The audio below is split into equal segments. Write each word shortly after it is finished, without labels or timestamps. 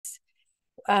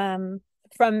from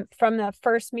the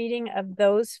first meeting of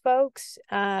those folks,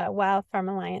 Wild Farm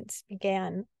Alliance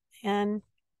began. And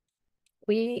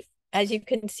we, as you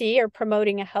can see, are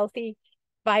promoting a healthy,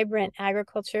 vibrant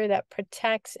agriculture that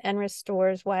protects and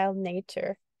restores wild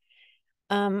nature.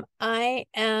 I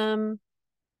am,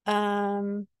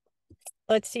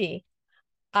 let's see,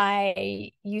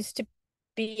 I used to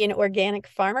be an organic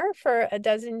farmer for a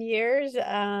dozen years.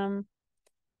 I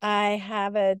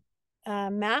have a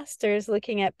master's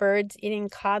looking at birds eating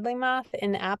codling moth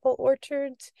in apple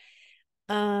orchards.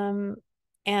 Um,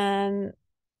 and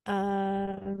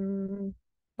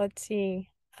let's see,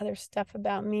 other stuff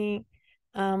about me.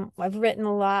 I've written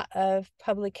a lot of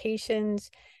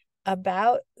publications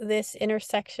about this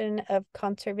intersection of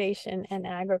conservation and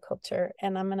agriculture,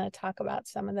 and I'm going to talk about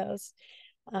some of those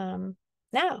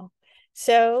now.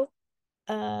 So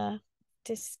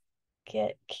just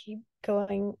keep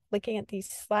going, looking at these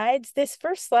slides. This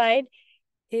first slide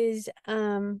is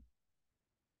coyote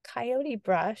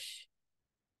brush.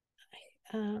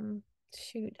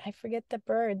 Shoot, I forget the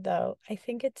bird though. I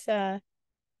think it's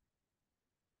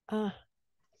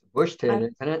Bush tit,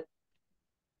 isn't it?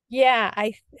 yeah,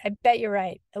 I bet you're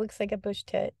right. It looks like a bush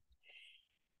tit.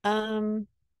 Um,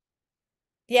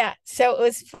 yeah, so it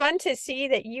was fun to see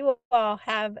that you all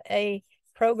have a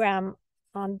program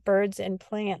on birds and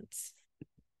plants.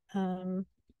 There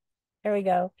we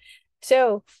go.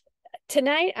 So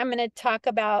tonight I'm going to talk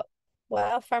about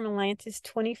Wild Farm Alliance's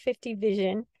 2050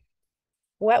 vision,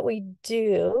 what we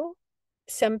do,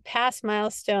 some past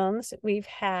milestones we've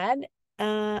had,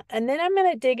 and then I'm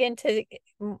going to dig into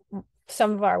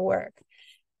some of our work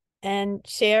and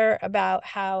share about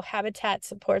how habitat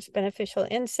supports beneficial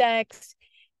insects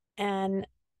and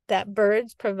that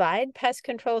birds provide pest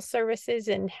control services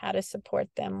and how to support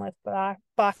them with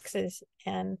boxes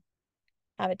and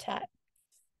habitat.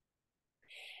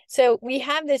 So we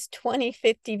have this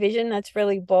 2050 vision that's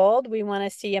really bold. We want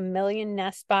to see 1 million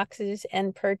nest boxes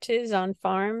and perches on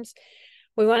farms.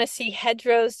 We want to see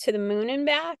hedgerows to the moon and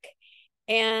back.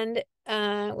 And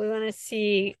we want to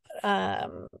see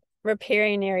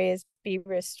riparian areas be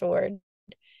restored.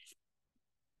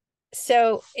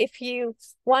 So if you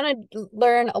want to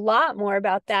learn a lot more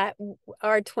about that,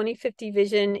 our 2050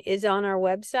 vision is on our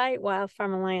website,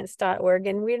 wildfarmalliance.org.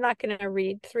 And we're not going to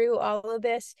read through all of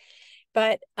this,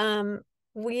 but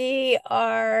we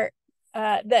are,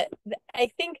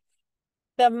 I think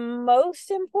the most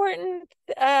important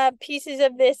pieces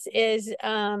of this is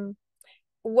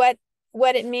what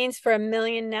it means for 1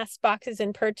 million nest boxes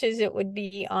and perches. It would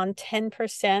be on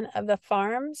 10% of the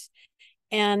farms,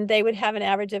 and they would have an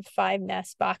average of 5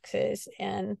 nest boxes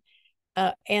and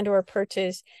or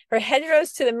perches. For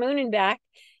hedgerows to the moon and back,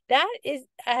 that is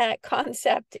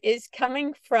concept is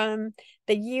coming from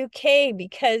the UK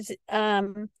because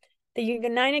the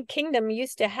United Kingdom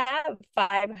used to have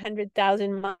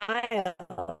 500,000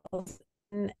 miles,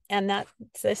 and that's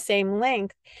the same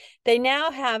length. They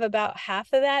now have about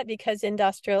half of that because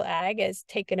industrial ag has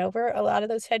taken over a lot of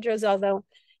those hedgerows, although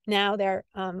now they're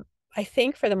I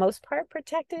think for the most part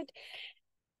protected.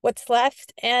 What's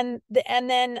left, and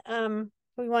then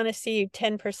we want to see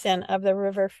 10% of the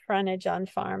river frontage on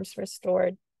farms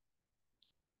restored.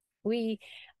 We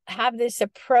have this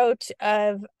approach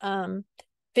of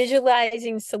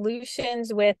visualizing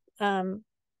solutions with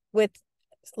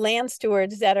land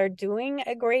stewards that are doing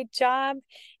a great job,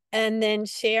 and then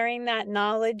sharing that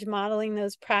knowledge, modeling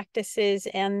those practices,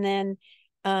 and then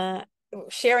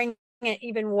sharing it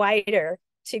even wider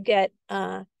to get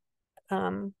full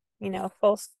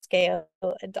scale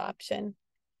adoption.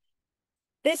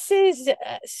 This is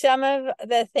some of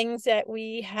the things that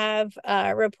we have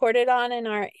reported on in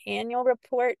our annual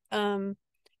report.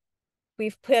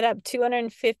 We've put up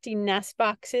 250 nest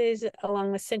boxes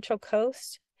along the Central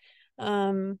Coast.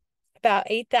 About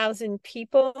 8,000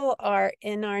 people are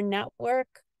in our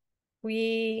network.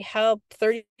 We help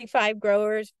 35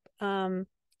 growers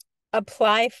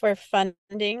apply for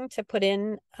funding to put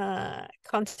in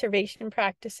conservation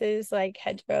practices like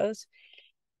hedgerows.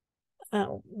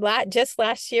 Just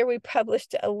last year, we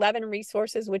published 11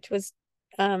 resources, which was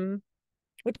a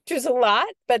lot,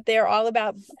 but they're all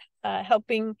about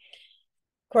helping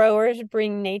growers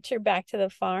bring nature back to the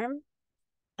farm.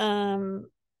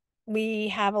 We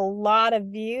have a lot of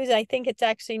views. I think it's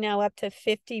actually now up to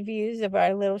 50 views of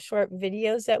our little short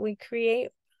videos that we create.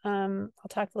 I'll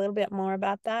talk a little bit more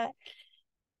about that.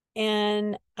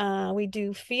 And we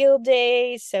do field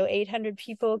days. So 800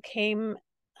 people came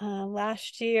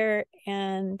last year,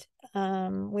 and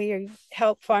we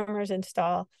help farmers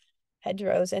install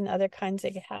hedgerows and other kinds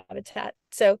of habitat.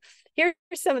 So here's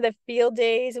some of the field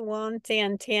days. Juan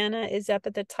Santana is up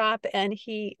at the top, and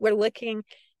we're looking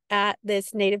at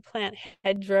this native plant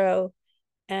hedgerow,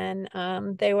 and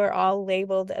they were all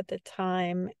labeled at the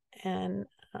time, and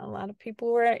a lot of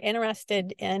people were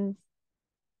interested in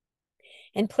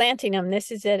planting them.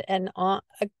 This is a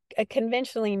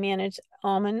conventionally managed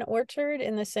almond orchard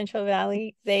in the Central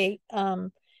Valley. They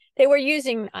were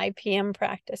using IPM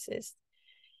practices.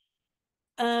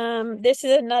 This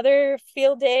is another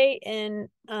field day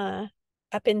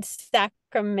up in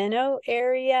Sacramento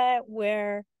area,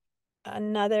 where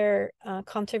another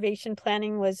conservation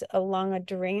planning was along a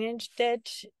drainage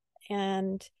ditch,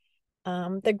 and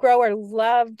the grower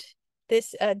loved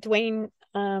this. Dwayne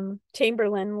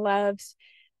Chamberlain loves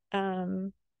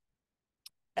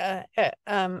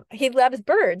he loves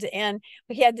birds, and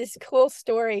we had this cool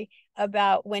story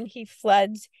about when he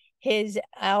floods his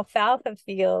alfalfa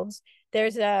fields.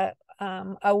 There's a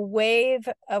wave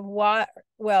of water.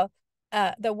 Well,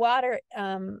 the water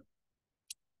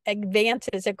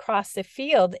advances across the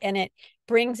field, and it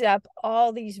brings up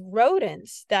all these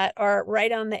rodents that are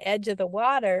right on the edge of the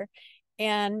water,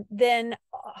 and then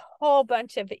a whole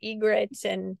bunch of egrets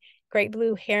and great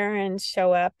blue herons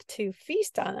show up to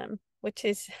feast on them, which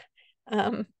is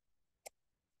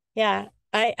yeah,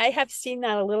 I have seen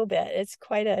that a little bit. It's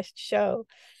quite a show.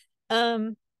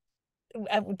 I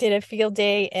did a field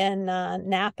day in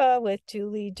Napa with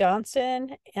Julie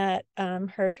Johnson at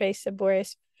her Tres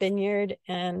Sabores vineyard,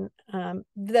 and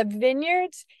the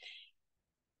vineyards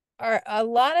are, a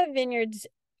lot of vineyards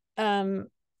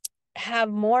have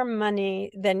more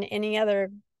money than any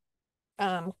other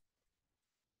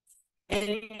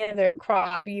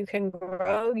crop you can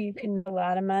grow. You can make a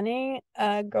lot of money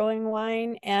growing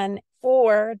wine, and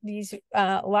or these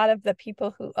a lot of the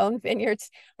people who own vineyards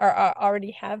are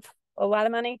already have a lot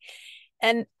of money.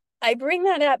 And I bring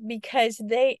that up because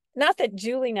not that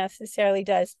Julie necessarily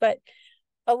does, but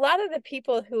a lot of the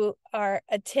people who are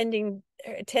attended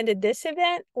this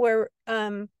event were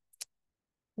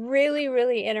really,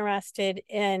 really interested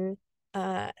in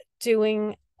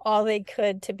doing all they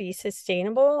could to be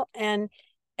sustainable. And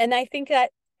I think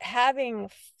that having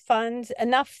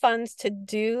enough funds to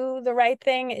do the right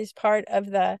thing is part of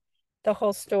the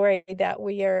whole story that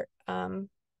we are that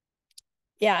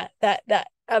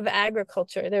of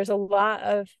agriculture. There's a lot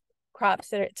of crops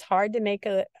that it's hard to make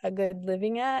a good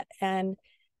living at, and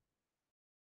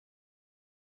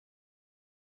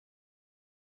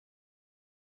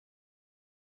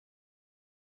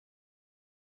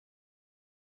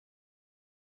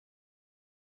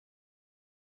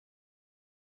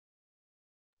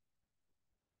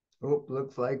Oh,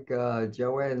 looks like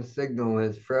Joanne's signal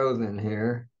is frozen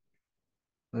here.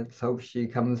 Let's hope she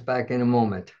comes back in a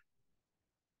moment.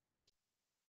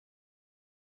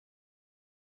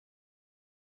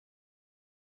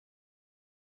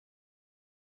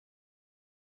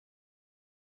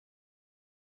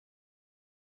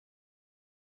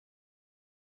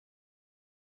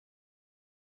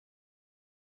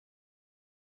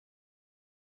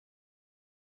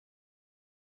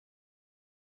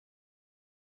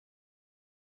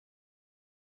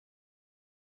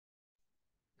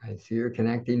 I see you're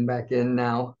connecting back in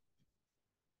now.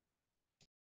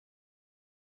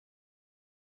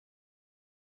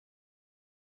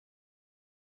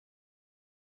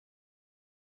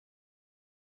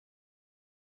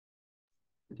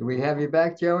 Do we have you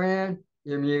back, Joanne?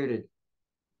 You're muted.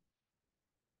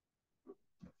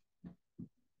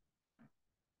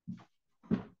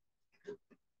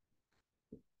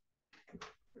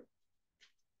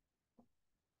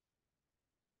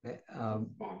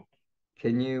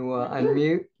 Can you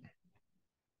unmute?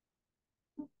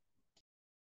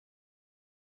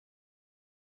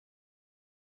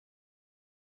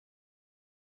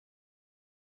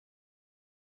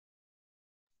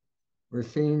 We're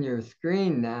seeing your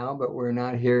screen now, but we're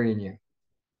not hearing you.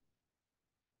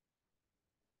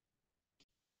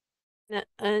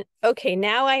 okay,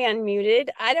 now I unmuted.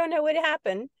 I don't know what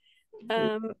happened.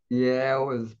 Yeah, it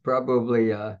was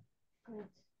probably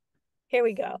Here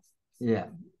we go. yeah.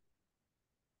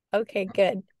 Okay,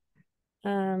 good.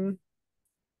 I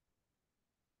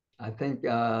think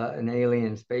an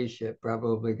alien spaceship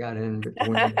probably got in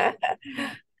between.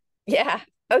 Yeah.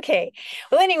 Okay.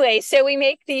 Well, anyway, so we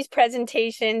make these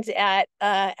presentations at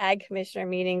ag commissioner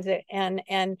meetings, and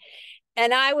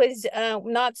I was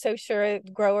not so sure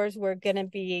growers were going to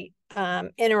be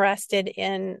interested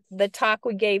in the talk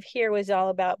we gave here. Was all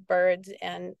about birds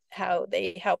and how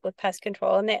they help with pest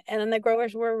control, and the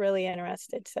growers were really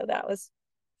interested, so that was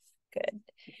good.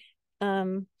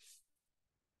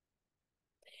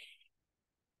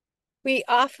 We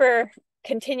offer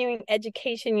continuing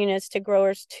education units to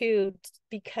growers too,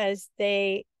 because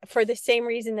for the same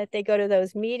reason that they go to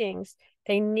those meetings,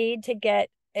 they need to get,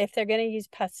 if they're going to use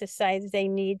pesticides, they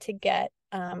need to get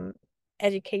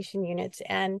education units.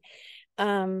 And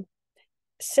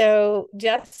so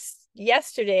just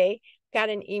yesterday, got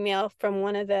an email from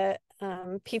one of the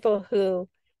people who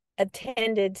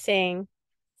attended saying,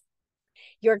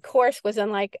 your course was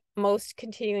unlike most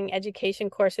continuing education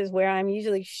courses where I'm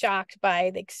usually shocked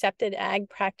by the accepted ag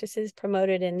practices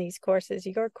promoted in these courses.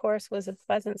 Your course was a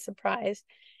pleasant surprise.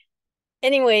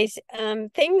 Anyways,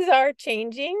 things are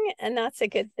changing, and that's a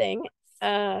good thing.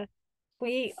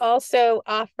 We also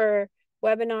offer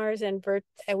webinars, and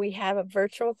we have a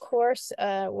virtual course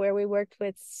where we worked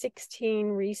with 16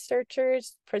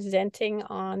 researchers presenting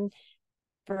on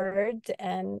birds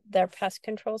and their pest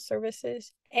control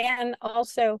services. And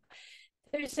also,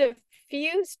 there's a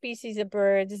few species of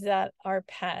birds that are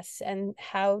pests, and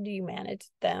how do you manage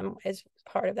them as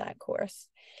part of that course.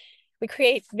 We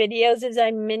create videos, as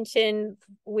I mentioned.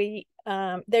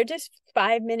 They're just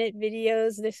 5-minute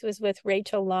videos. This was with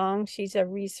Rachel Long. She's a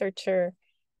researcher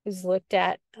who's looked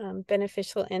at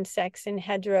beneficial insects in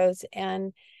hedgerows,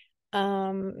 and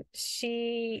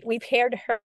we paired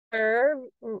her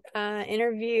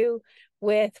interview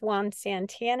with Juan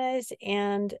Santana's,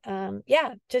 and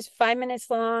yeah, just 5 minutes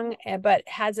long, but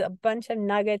has a bunch of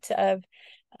nuggets of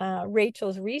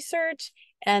Rachel's research,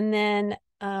 and then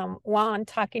Juan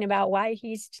talking about why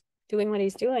he's doing what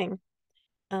he's doing.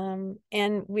 And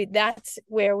that's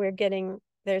where we're getting,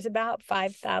 there's about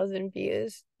 5,000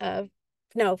 views of,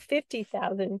 no,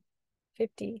 50,000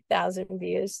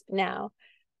 views now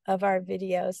of our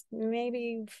videos.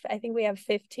 Maybe, I think we have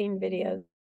 15 videos.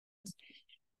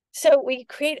 So we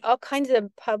create all kinds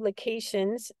of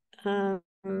publications to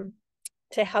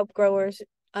help growers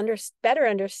better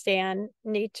understand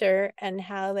nature and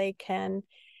how they can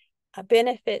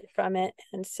benefit from it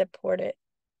and support it.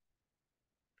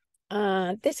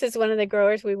 This is one of the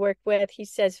growers we work with. He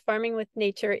says, farming with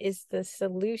nature is the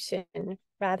solution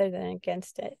rather than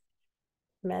against it.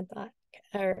 Medlock,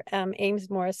 or Ames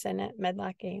Morrison at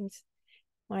Medlock Ames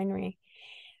Winery.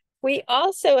 We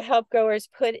also help growers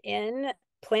put in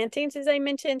plantings, as I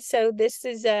mentioned. So this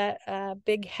is a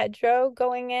big hedgerow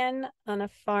going in on a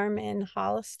farm in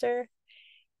Hollister,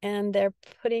 and they're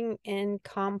putting in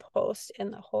compost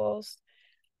in the holes.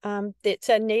 It's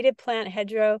a native plant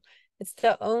hedgerow. It's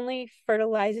the only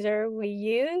fertilizer we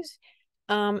use.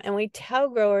 And we tell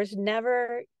growers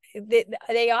never,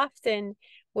 they often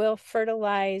will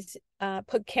fertilize,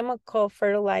 put chemical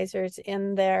fertilizers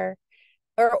in their,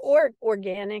 or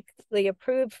organically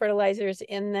approved fertilizers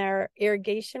in their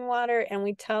irrigation water. And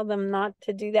we tell them not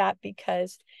to do that,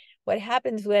 because what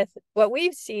happens with what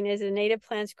we've seen is the native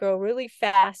plants grow really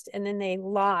fast and then they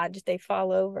lodge, they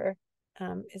fall over,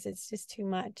 is it's just too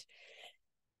much.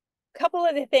 A couple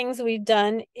of the things we've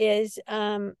done is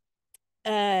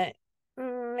maybe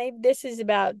this is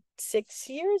about 6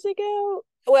 years ago.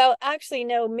 Well, actually,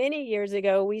 no, many years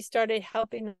ago, we started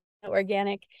helping the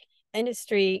organic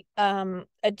industry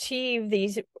achieve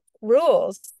these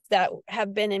rules that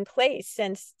have been in place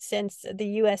since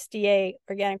the USDA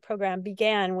organic program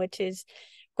began, which is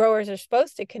growers are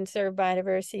supposed to conserve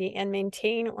biodiversity and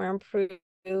maintain or improve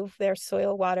their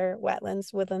soil, water,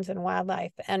 wetlands, woodlands, and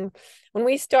wildlife. And when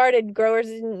we started, growers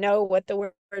didn't know what the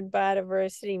word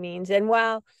biodiversity means. And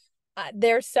while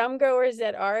there's some growers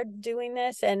that are doing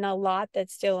this and a lot that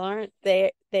still aren't,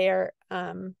 they're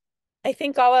I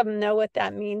think all of them know what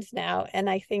that means now. And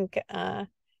I think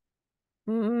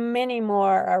many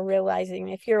more are realizing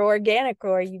if you're an organic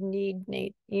grower, you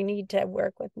need to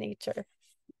work with nature.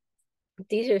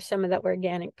 These are some of the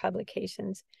organic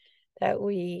publications that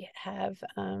we have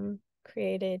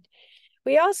created.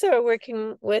 We also are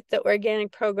working with the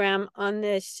organic program on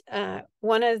this, on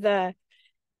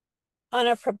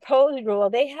a proposed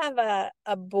rule. They have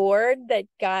a board that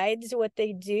guides what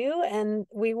they do, and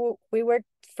we worked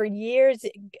for years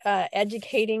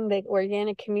educating the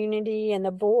organic community and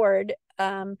the board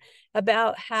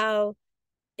about how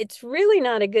it's really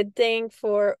not a good thing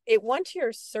for it. Once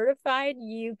you're certified,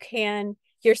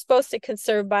 you're supposed to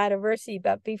conserve biodiversity,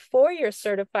 but before you're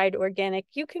certified organic,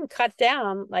 you can cut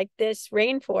down like this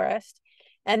rainforest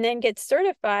and then get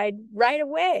certified right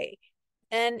away.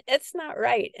 And it's not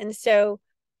right. And so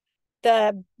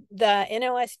the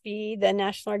NOSB, the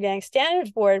National Organic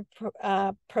Standards Board,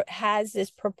 has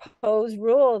this proposed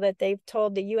rule that they've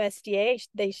told the USDA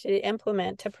they should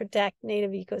implement to protect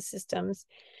native ecosystems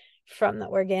from the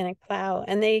organic plow.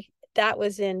 And that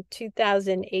was in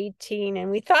 2018,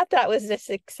 and we thought that was a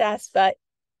success, but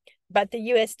but the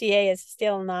USDA has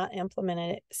still not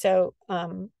implemented it. So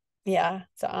yeah,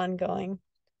 it's an ongoing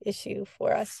issue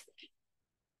for us.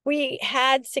 We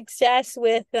had success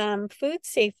with food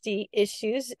safety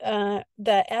issues. The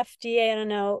FDA, I don't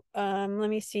know, let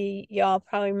me see, y'all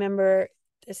probably remember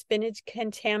the spinach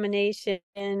contamination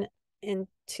in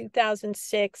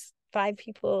 2006. 3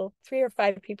 or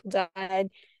 5 people died.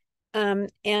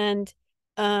 And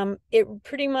it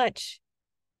pretty much,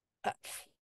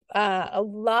 a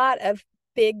lot of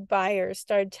big buyers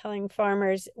started telling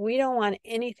farmers, we don't want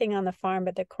anything on the farm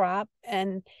but the crop.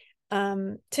 And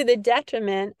to the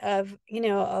detriment of,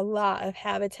 a lot of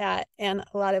habitat and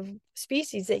a lot of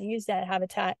species that use that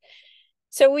habitat.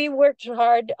 So we worked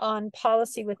hard on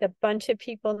policy with a bunch of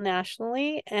people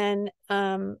nationally, and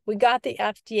we got the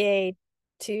FDA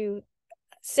to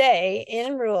say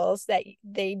in rules that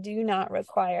they do not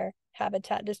require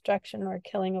habitat destruction or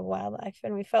killing of wildlife.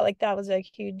 And we felt like that was a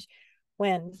huge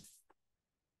win.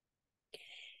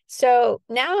 So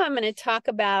now I'm going to talk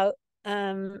about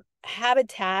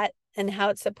habitat and how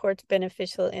it supports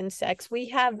beneficial insects. We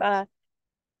have a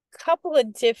couple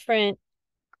of different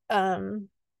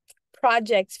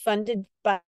projects funded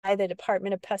by the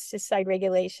Department of Pesticide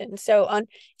Regulation. So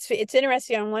it's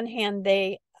interesting. On one hand,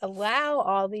 they allow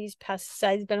all these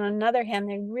pesticides, but on another hand,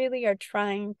 they really are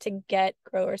trying to get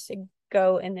growers to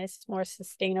go in this more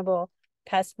sustainable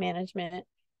pest management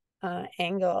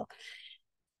angle.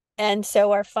 And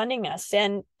so are funding us.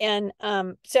 And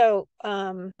so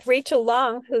Rachel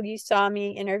Long, who you saw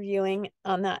me interviewing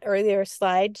on that earlier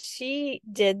slide, she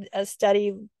did a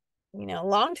study, a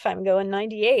long time ago in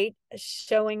 '98,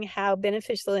 showing how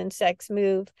beneficial insects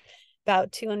move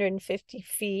about 250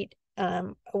 feet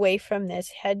away from this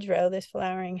hedgerow, this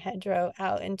flowering hedgerow,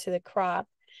 out into the crop.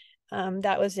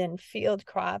 That was in field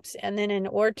crops. And then in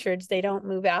orchards, they don't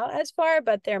move out as far,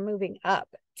 but they're moving up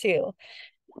too.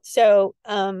 So,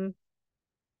 and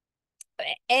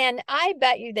I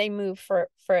bet you they move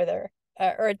further,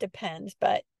 or it depends,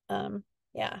 but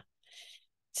yeah.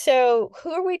 So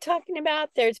who are we talking about?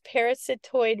 There's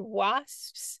parasitoid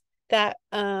wasps that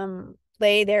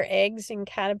lay their eggs in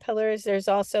caterpillars. There's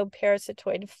also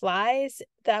parasitoid flies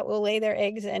that will lay their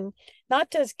eggs, and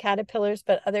not just caterpillars,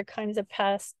 but other kinds of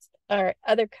pests, or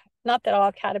not that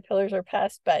all caterpillars are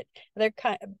pests, but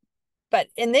but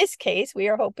in this case, we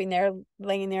are hoping they're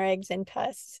laying their eggs in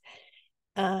pests.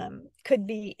 Could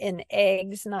be in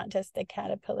eggs, not just the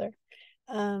caterpillar.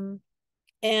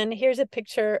 And here's a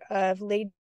picture of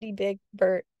ladybugs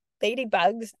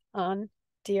on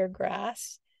deer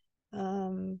grass,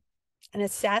 an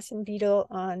assassin beetle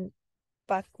on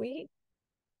buckwheat.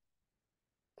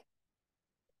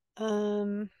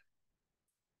 There's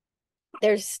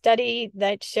a study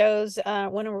that shows,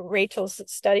 one of Rachel's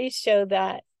studies show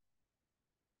that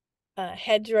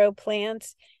hedgerow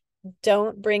plants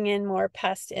don't bring in more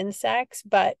pest insects,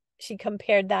 but she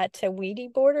compared that to weedy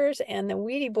borders, and the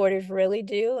weedy borders really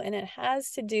do. And it has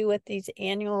to do with these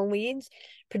annual weeds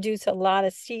produce a lot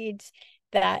of seeds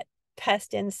that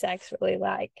pest insects really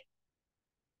like.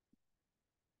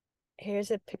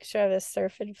 Here's a picture of a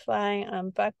syrphid fly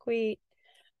on buckwheat.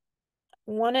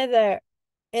 One of the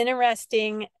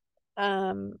interesting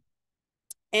and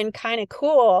kind of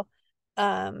cool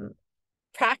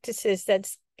practices that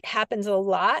happens a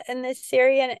lot in this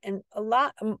area, and a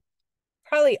lot,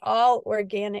 probably all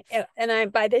organic,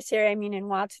 and by this area I mean in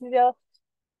Watsonville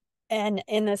and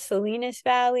in the Salinas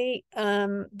Valley.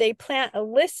 They plant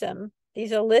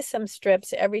these alyssum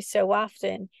strips every so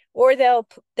often, or they'll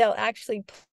actually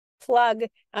plant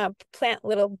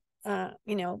little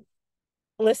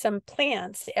alyssum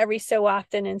plants every so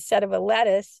often instead of a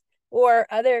lettuce or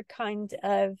other kind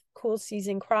of cool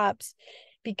season crops,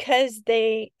 because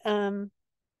this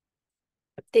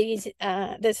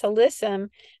alyssum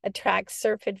attracts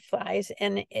syrphid flies,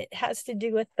 and it has to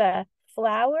do with the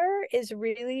flower is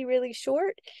really, really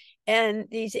short, and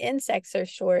these insects are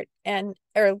short and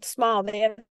or small. They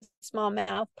have small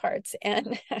mouth parts,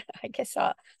 and I guess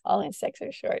all insects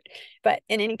are short. But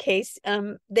in any case,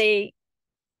 they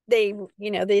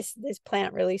this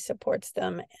plant really supports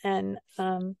them. And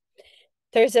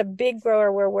there's a big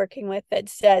grower we're working with that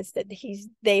says that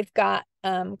they've got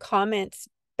comments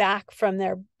back from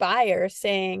their buyer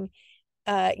saying,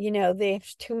 they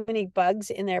have too many bugs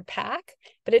in their pack,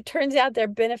 but it turns out they're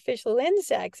beneficial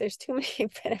insects. There's too many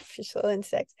beneficial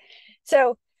insects.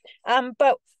 So,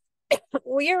 but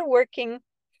we are working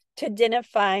to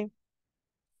identify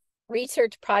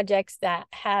research projects that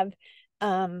have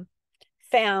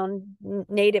found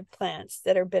native plants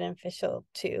that are beneficial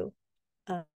to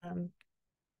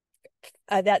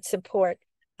that support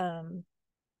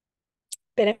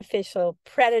beneficial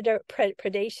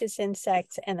predaceous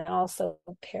insects and also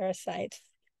parasites.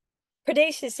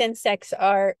 Predaceous insects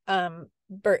are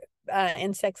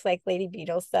insects like lady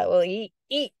beetles that will eat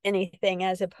anything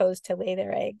as opposed to lay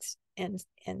their eggs in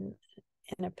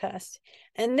a pest.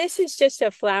 And this is just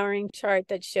a flowering chart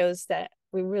that shows that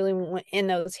we really want, in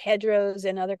those hedgerows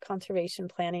and other conservation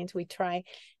plantings, we try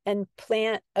and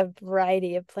plant a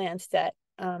variety of plants that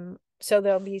so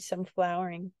there'll be some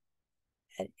flowering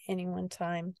at any one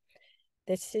time.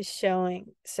 This is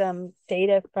showing some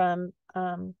data from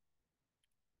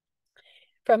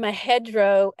a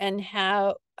hedgerow and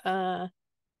how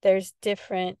there's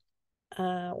different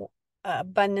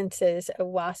abundances of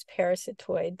wasp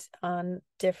parasitoids on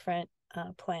different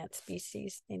plant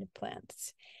species, native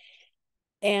plants,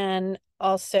 and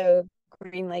also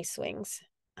green lacewings.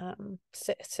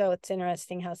 So it's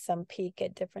interesting how some peak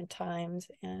at different times,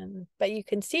 but you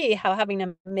can see how having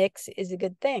a mix is a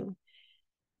good thing.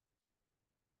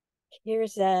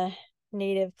 Here's a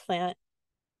native plant,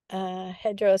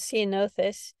 hedgerow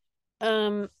ceanothus,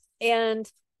 and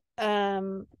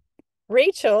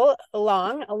Rachel,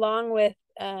 along with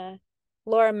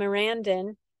Laura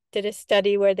Mirandin, did a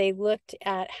study where they looked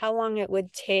at how long it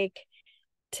would take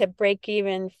to break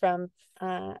even from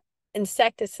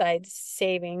insecticide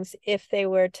savings if you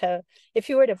were to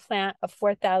plant a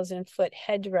 4,000-foot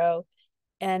hedgerow,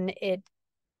 and it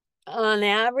on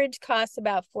average costs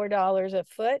about $4 a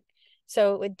foot.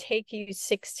 So it would take you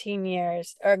 16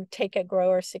 years, or take a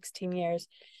grower 16 years.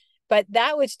 But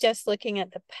that was just looking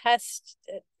at the pest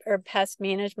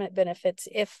management benefits.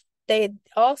 If they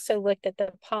also looked at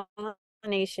the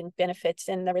pollination benefits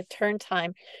and the return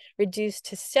time reduced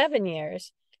to 7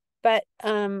 years. But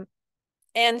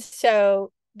and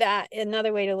so that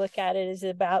another way to look at it is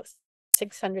about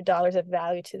 $600 of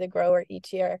value to the grower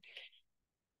each year.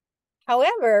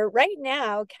 However, right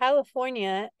now,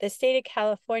 California, the state of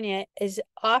California, is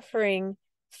offering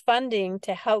funding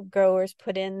to help growers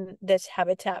put in this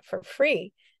habitat for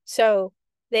free. So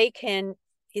they don't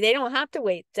have to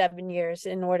wait 7 years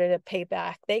in order to pay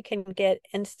back. They can get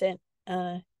instant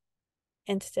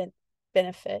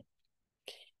benefit.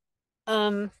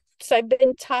 So I've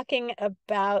been talking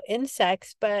about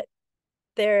insects, but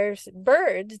there's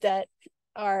birds that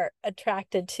are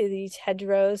attracted to these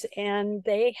hedgerows, and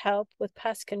they help with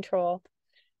pest control.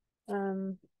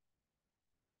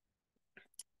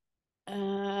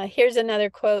 Here's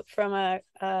another quote from a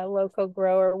local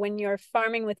grower. When you're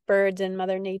farming with birds and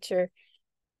Mother Nature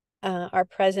are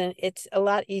present, it's a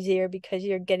lot easier because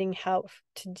you're getting help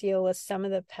to deal with some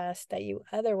of the pests that you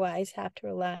otherwise have to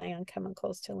rely on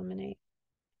chemicals to eliminate.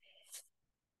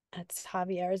 That's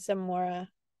Javier Zamora.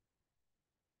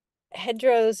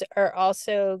 Hedgerows are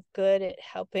also good at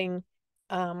helping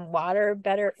water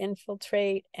better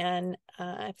infiltrate, and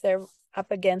if they're up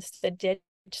against a ditch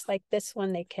like this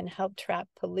one, they can help trap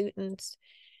pollutants.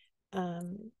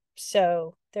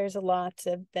 So there's lots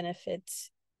of benefits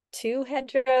to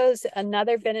hedgerows.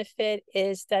 Another benefit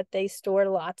is that they store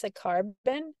lots of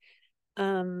carbon.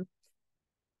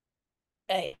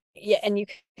 Yeah, and you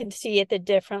can see at the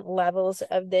different levels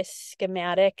of this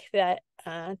schematic that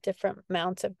different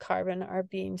amounts of carbon are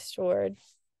being stored.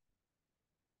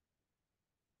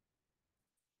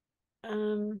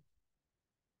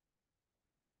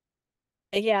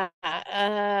 Yeah,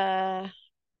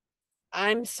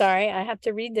 I'm sorry, I have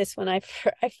to read this one. I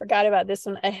forgot about this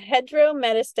one. A hedgerow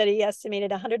meta study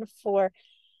estimated 104.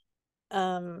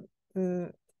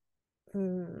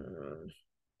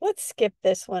 Let's skip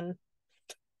this one.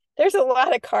 There's a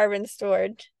lot of carbon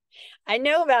stored. I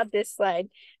know about this slide.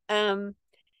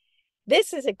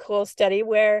 This is a cool study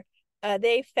where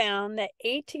they found that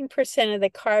 18% of the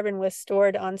carbon was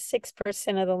stored on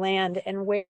 6% of the land, and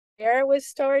where it was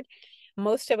stored,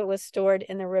 most of it was stored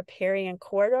in the riparian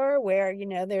corridor, where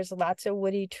there's lots of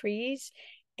woody trees,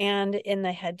 and in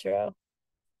the hedgerow.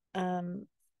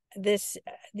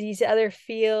 These other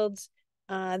fields,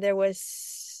 there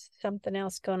was something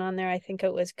else going on there. I think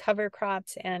it was cover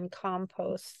crops and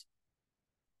compost.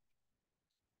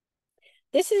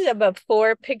 This is a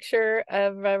before picture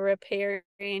of a riparian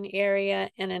area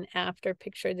and an after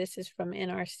picture. This is from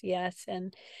NRCS,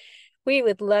 and we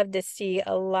would love to see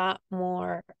a lot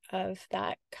more of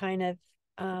that kind of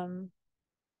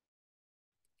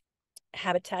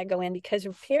habitat go in, because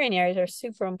riparian areas are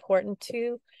super important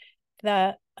to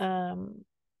the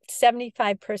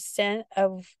 75%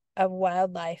 of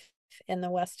wildlife in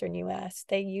the Western US.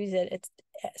 They use it. It's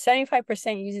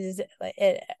 75% uses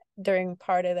it during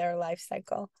part of their life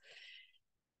cycle.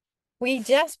 We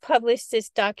just published this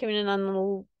document on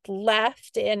the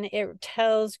left, and it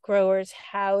tells growers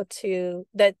how to,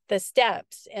 the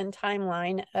steps and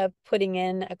timeline of putting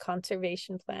in a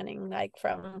conservation planning, like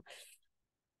from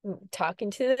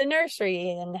talking to the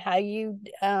nursery and how you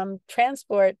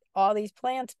transport all these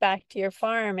plants back to your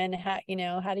farm, and how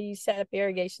do you set up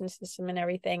irrigation system and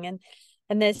everything. And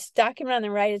this document on the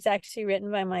right is actually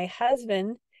written by my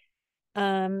husband.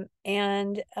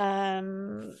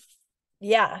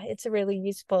 Yeah, it's a really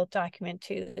useful document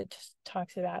too. That just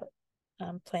talks about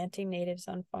planting natives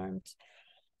on farms.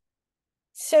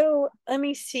 So let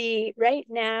me see. Right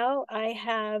now I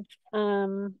have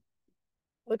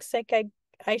looks like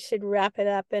I should wrap it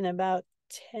up in about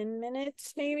 10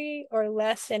 minutes maybe or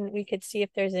less, and we could see if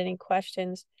there's any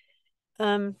questions.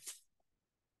 I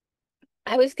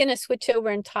was going to switch over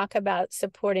and talk about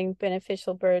supporting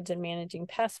beneficial birds and managing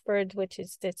pest birds, which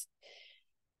is this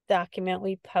document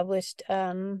we published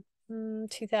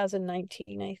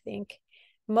 2019, I think.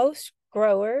 Most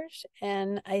growers,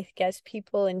 and I guess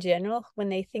people in general, when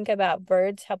they think about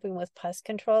birds helping with pest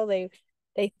control, they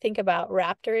think about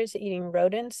raptors eating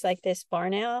rodents like this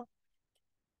barn owl.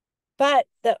 But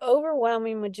the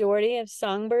overwhelming majority of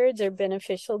songbirds are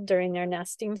beneficial during their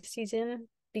nesting season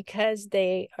because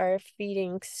they are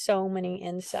feeding so many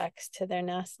insects to their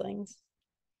nestlings.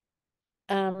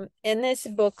 In this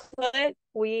booklet,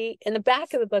 in the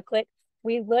back of the booklet,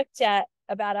 we looked at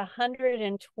about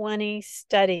 120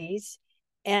 studies,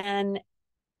 and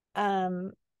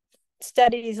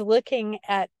studies looking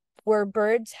at were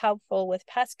birds helpful with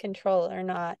pest control or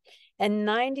not, and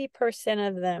 90%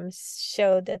 of them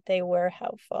showed that they were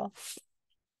helpful.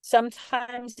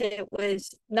 Sometimes it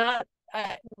was not.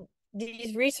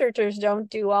 These researchers don't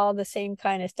do all the same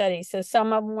kind of studies. So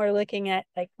some of them were looking at,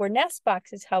 like, were nest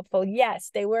boxes helpful?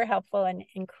 Yes, they were helpful and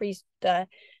increased the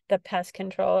pest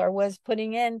control. Or was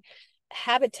putting in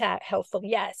habitat helpful?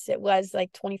 Yes, it was.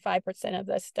 Like 25% of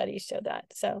the studies showed that.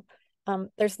 So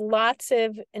there's lots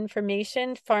of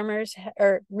information. Farmers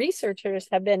or researchers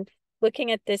have been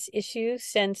looking at this issue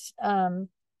since,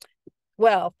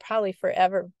 well, probably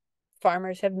forever.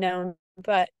 Farmers have known,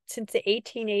 but since the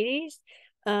 1880s,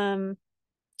 the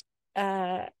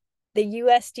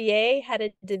USDA had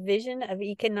a division of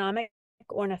economic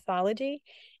ornithology,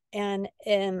 and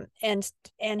had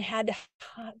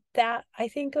that, I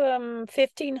think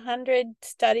 1,500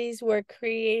 studies were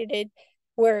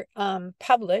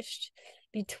published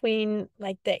between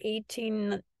like the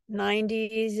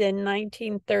 1890s and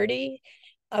 1930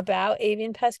 about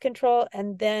avian pest control,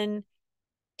 and then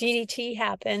DDT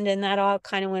happened and that all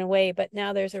kind of went away. But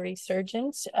now there's a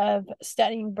resurgence of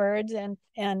studying birds and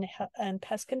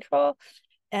pest control,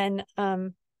 and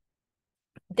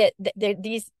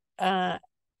these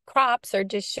crops are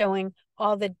just showing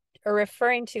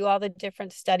referring to all the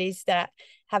different studies that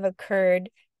have occurred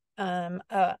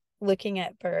looking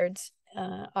at birds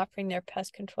offering their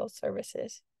pest control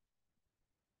services.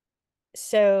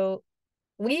 So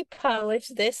we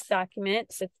published this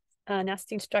document,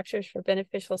 nesting structures for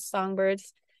beneficial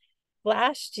songbirds,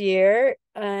 last year,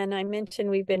 and I mentioned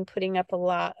we've been putting up a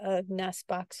lot of nest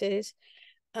boxes.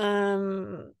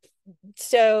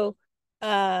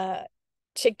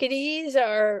 Chickadees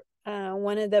are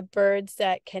one of the birds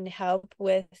that can help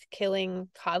with killing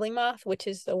codling moth, which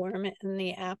is the worm in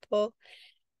the apple.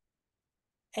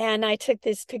 And I took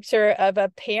this picture of a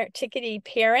chickadee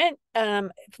parent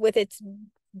with its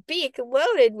beak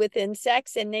loaded with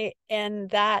insects, and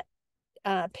that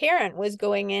parent was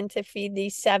going in to feed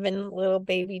these 7 little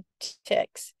baby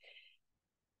chicks.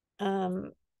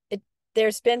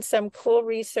 There's been some cool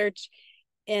research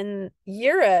in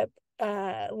Europe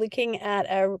looking at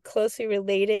a closely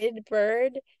related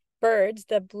birds,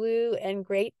 the blue and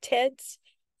great tits,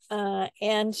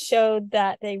 and showed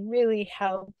that they really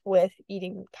help with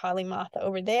eating codling moth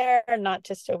over there, not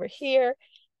just over here,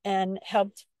 and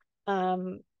helped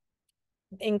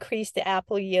increase the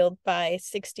apple yield by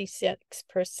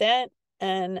 66%.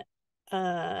 And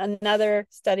another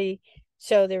study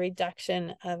showed the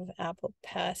reduction of apple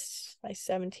pests by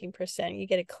 17%. You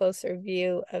get a closer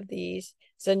view of these.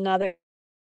 So another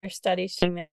study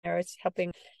showing that it's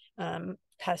helping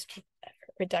pest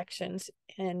reductions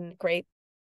in grapes,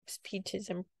 peaches,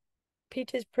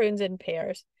 prunes, and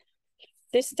pears.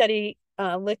 This study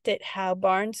looked at how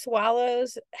barn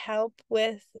swallows help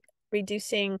with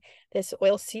reducing this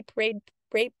oilseed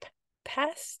rape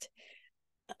pest.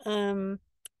 And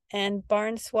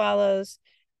barn swallows,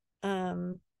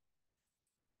 they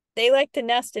like to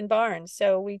nest in barns.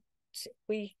 So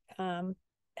we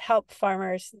help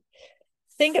farmers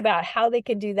think about how they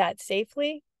can do that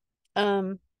safely.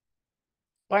 Barn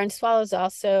swallows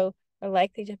also are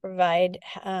likely to provide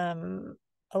a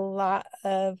lot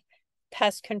of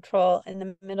pest control in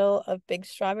the middle of big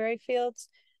strawberry fields.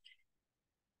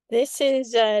 This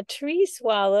is a tree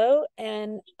swallow,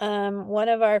 and one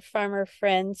of our farmer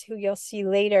friends, who you'll see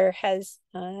later, has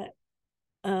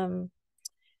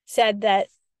said that,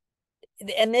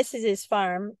 and this is his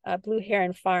farm, Blue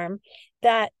Heron Farm,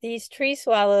 that these tree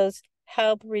swallows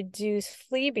help reduce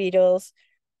flea beetles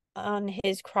on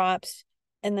his crops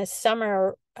in the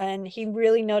summer. And he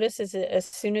really notices it as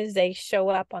soon as they show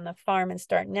up on the farm and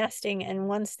start nesting. And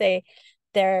once the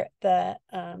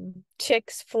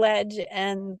chicks fledge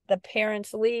and the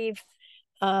parents leave,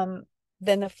 then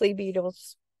the flea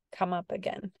beetles come up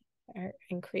again or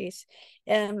increase.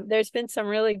 And there's been some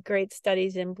really great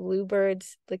studies in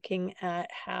bluebirds looking at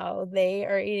how they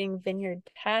are eating vineyard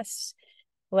pests,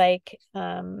 like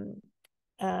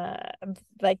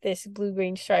this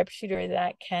blue-green sharpshooter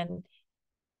that can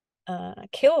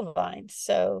kill vines.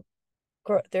 So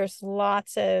there's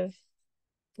lots of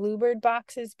bluebird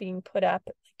boxes being put up,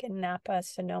 like in Napa,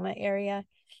 Sonoma area,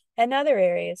 and other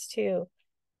areas too.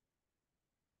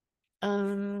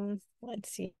 Let's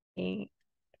see.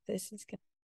 This is good.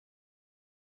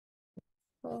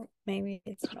 Well, maybe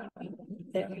it's not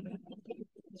there.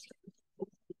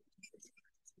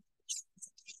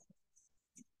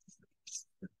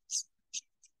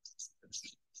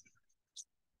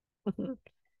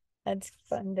 That's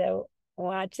fun to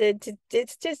watch.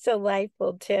 It's just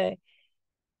delightful to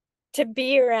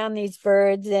be around these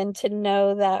birds and to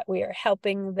know that we are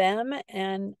helping them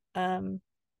and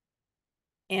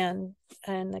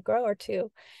the grower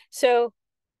too. So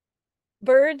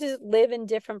birds live in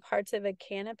different parts of a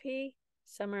canopy.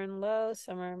 Some are in low,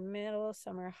 some are middle,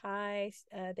 some are high.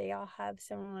 They all have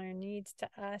similar needs to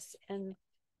us. And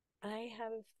I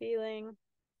have a feeling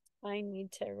I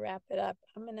need to wrap it up.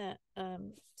 I'm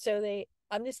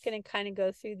just gonna kind of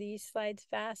go through these slides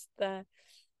fast. The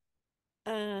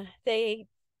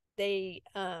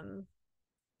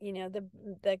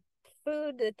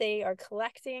food that they are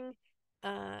collecting,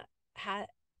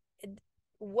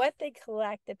 what they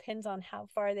collect depends on how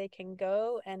far they can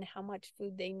go and how much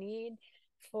food they need.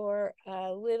 For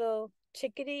a little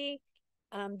chickadee,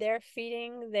 they're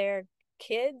feeding their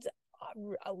kids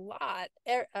a lot,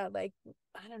 like,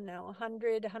 I don't know,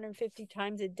 100, 150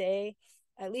 times a day,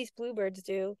 at least bluebirds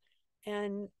do.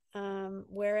 And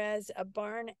whereas a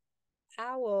barn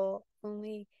owl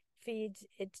only feeds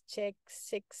its chicks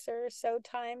 6 or so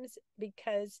times,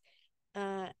 because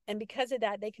of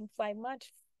that, they can fly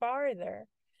much farther.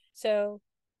 So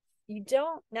you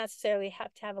don't necessarily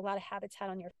have to have a lot of habitat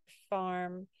on your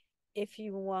farm if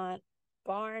you want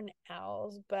barn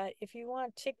owls, but if you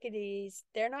want chickadees,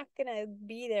 they're not going to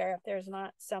be there if there's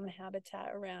not some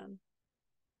habitat around.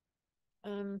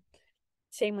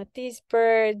 Same with these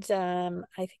birds. I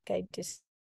think I just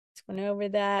went over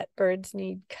that. Birds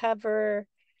need cover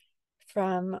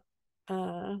from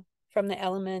the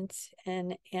elements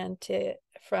and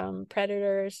from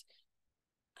predators.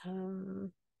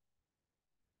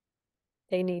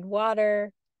 They need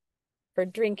water for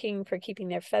drinking, for keeping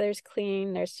their feathers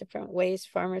clean. There's different ways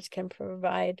farmers can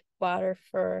provide water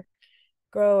for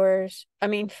growers.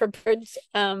 For birds.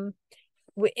 In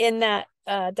that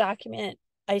document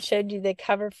I showed you the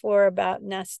cover for about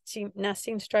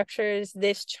nesting structures,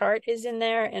 this chart is in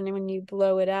there, and when you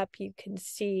blow it up, you can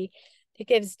see it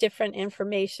gives different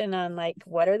information on, like,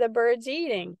 what are the birds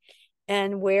eating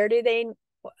and where do they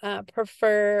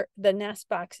prefer the nest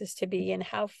boxes to be, and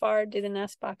how far do the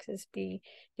nest boxes need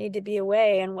to be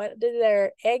away, and what do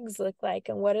their eggs look like,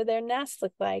 and what do their nests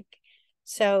look like.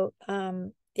 So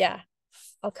yeah,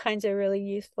 all kinds of really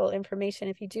useful information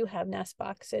if you do have nest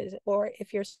boxes, or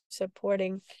if you're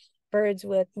supporting birds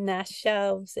with nest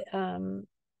shelves,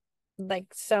 like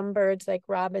some birds like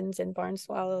robins and barn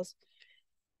swallows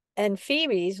and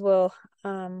phoebes will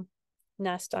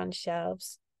nest on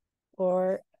shelves,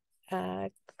 or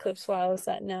cliff swallows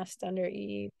that nest under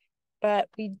eaves. But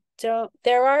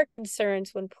there are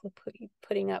concerns when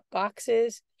putting up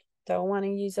boxes. Don't want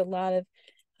to use a lot of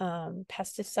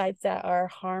pesticides that are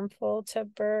harmful to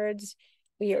birds.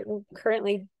 We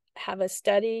currently have a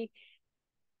study,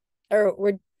 or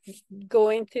we're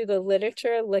going through the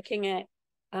literature looking at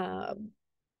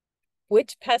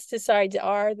which pesticides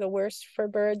are the worst for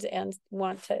birds, and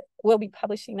we'll be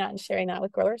publishing that and sharing that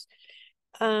with growers.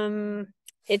 Of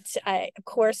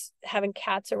course, having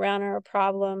cats around are a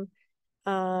problem.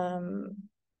 So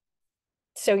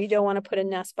you don't want to put a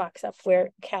nest box up where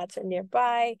cats are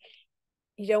nearby.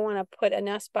 You don't want to put a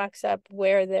nest box up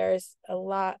where there's a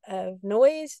lot of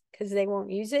noise, because they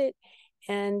won't use it.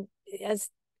 And as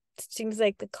seems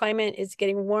like the climate is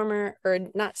getting warmer, or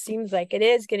not seems like, it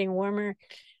is getting warmer.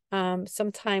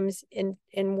 Sometimes in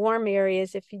warm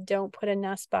areas, if you don't put a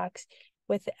nest box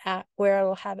with where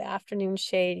it'll have afternoon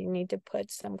shade, you need to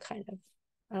put some kind of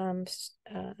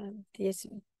these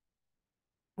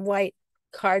white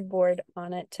cardboard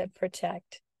on it to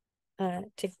protect,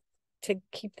 to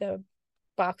keep the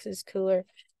boxes cooler.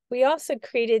 We also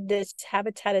created this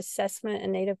habitat assessment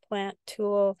and native plant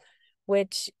tool,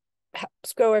 which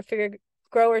helps growers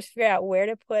figure out where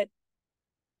to put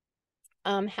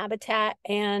habitat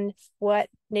and what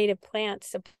native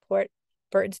plants support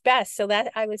birds best. So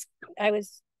that I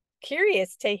was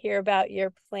curious to hear about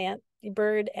your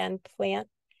bird and plant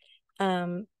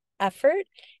effort.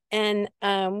 And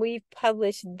we've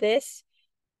published this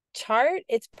chart.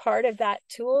 It's part of that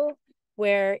tool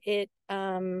where it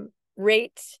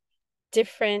rates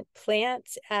different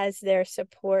plants as their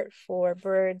support for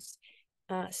birds.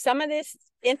 Some of this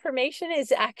information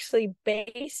is actually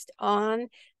based on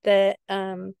the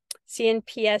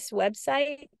CNPS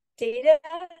website data,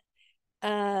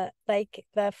 like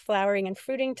the flowering and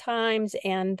fruiting times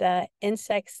and the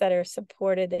insects that are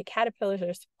supported, the caterpillars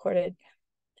are supported.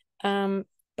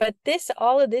 But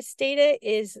all of this data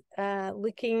is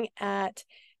looking at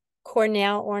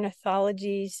Cornell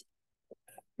Ornithology's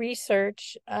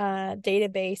research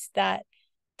database that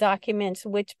documents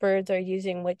which birds are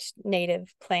using which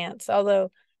native plants,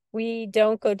 although we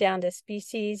don't go down to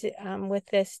species with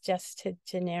this, just to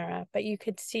genera. But you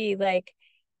could see, like,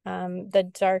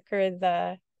 the darker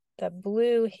the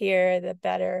blue here, the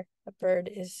better a bird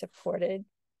is supported.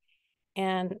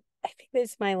 And I think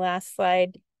this is my last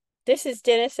slide. This is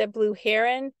Dennis at Blue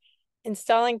Heron.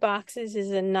 Installing boxes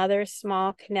is another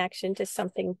small connection to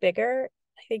something bigger.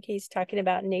 I think he's talking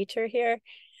about nature here.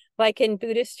 Like in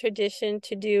Buddhist tradition,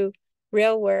 to do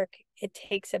real work, it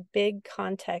takes a big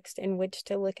context in which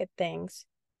to look at things.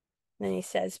 And then he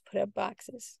says, put up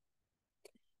boxes.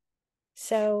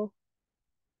 So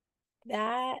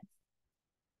that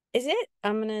is it.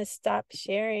 I'm going to stop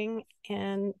sharing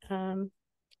and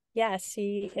yeah,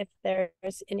 see if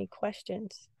there's any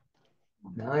questions.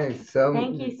 Nice.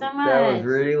 Thank you so much. That was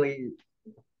really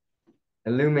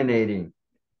illuminating.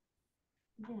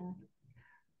 Yeah.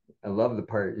 I love the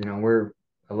part,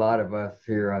 a lot of us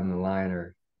here on the line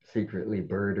are secretly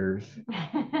birders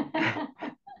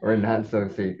or not so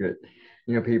secret.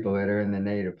 People that are in the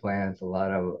native plants, a lot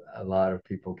of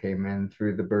people came in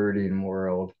through the birding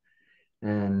world.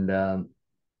 And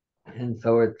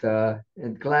so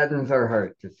it gladdens our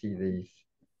heart to see these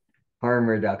harm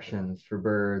reductions for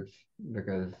birds,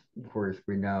 because of course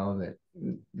we know that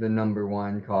the number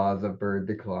one cause of bird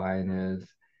decline is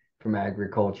from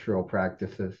agricultural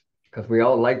practices, because we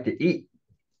all like to eat.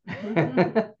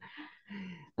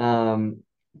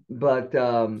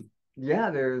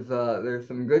 Yeah, there's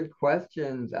some good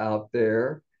questions out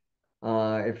there.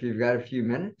 If you've got a few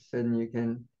minutes, and you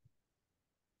can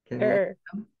Sure.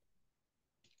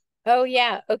 Oh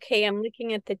yeah, okay, I'm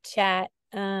looking at the chat.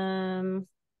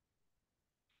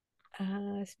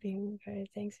 Speaking of,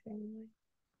 thanks very much.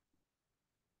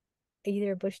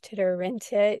 Either bush tit or wren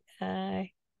tit.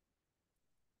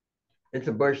 It's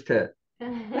a bush tit.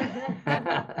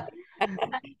 I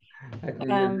can give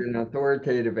you an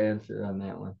authoritative answer on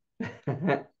that one.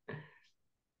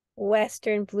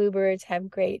 Western bluebirds have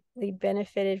greatly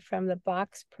benefited from the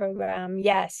box program.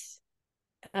 Yes.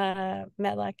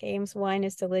 Medlock Ames wine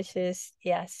is delicious.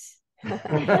 Yes.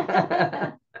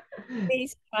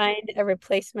 Please find a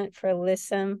replacement for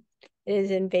alyssum. It is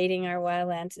invading our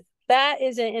wildlands. That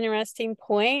is an interesting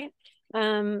point.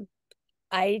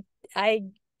 I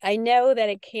know that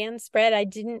it can spread. I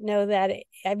didn't know that.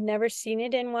 I've never seen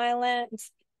it in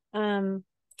wildlands.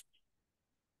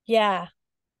 Yeah.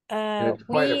 It's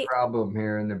quite a problem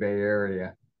here in the Bay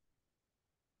Area.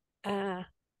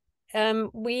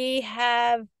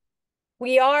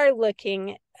 We are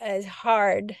looking as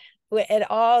hard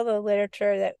at all the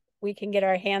literature that we can get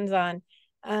our hands on,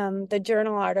 the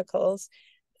journal articles,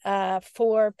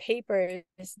 for papers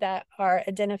that are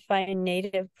identifying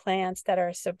native plants that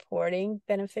are supporting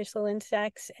beneficial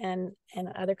insects and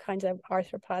other kinds of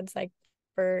arthropods, like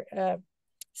for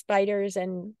spiders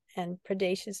and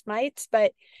predaceous mites.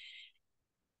 But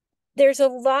there's a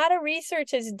lot of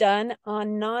research is done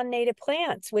on non-native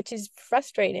plants, which is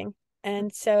frustrating.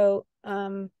 And so,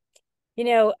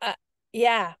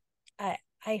 yeah,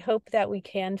 I hope that we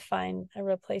can find a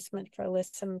replacement for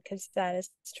alyssum, because that is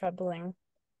troubling.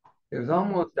 There's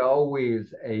almost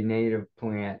always a native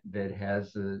plant that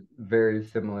has the very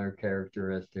similar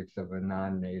characteristics of a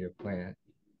non-native plant.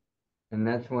 And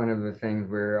that's one of the things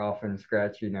we're often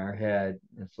scratching our head.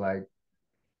 It's like,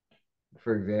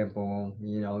 for example,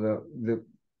 the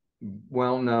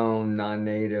well-known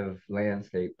non-native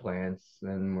landscape plants,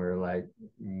 then we're like,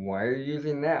 why are you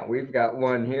using that? We've got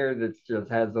one here that just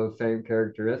has those same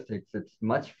characteristics. It's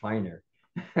much finer.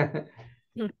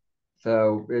 Hmm.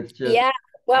 So it's just, Yeah.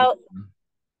 Well,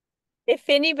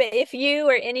 if you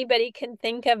or anybody can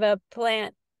think of a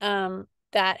plant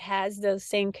that has those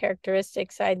same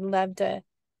characteristics, I'd love to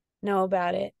know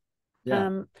about it. yeah,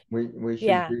 Um, we should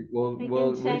yeah. do, We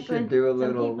can we check should with do a some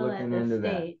little people at looking the into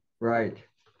that. state. Right.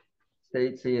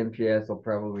 State CNPS will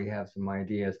probably have some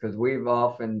ideas because we've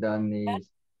often done these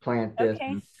plant this Okay.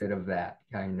 instead of that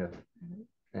kind of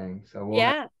thing. So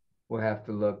Yeah, we'll have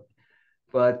to look.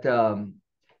 But that'd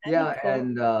be yeah,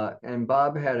 cool. and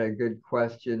Bob had a good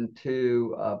question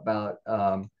too about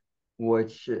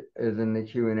which is in the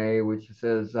Q&A, which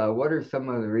says, what are some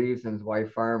of the reasons why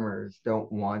farmers don't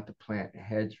want to plant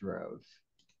hedgerows?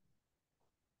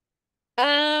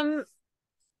 Um,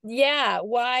 yeah,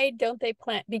 why don't they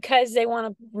plant? Because they want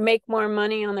to make more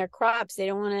money on their crops.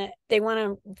 They want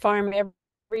to farm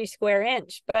every square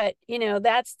inch. But,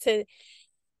 that's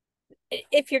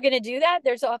if you're going to do that,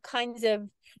 there's all kinds of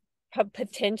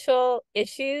potential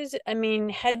issues. I mean,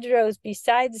 hedgerows,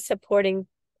 besides supporting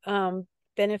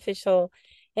beneficial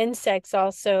insects,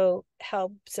 also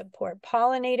help support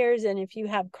pollinators. And if you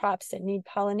have crops that need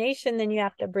pollination, then you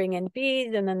have to bring in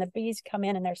bees, and then the bees come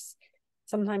in and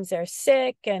sometimes they're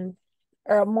sick, and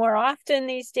or more often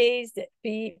these days that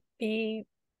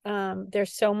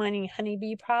there's so many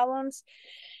honeybee problems.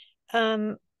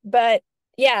 But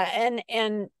yeah,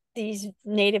 and these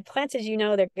native plants, as you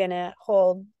know, they're gonna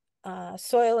hold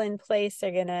soil in place.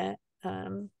 They're gonna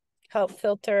help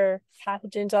filter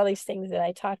pathogens, all these things that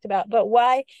I talked about. But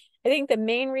why? I think the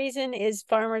main reason is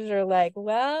farmers are like,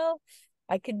 well,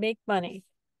 I could make money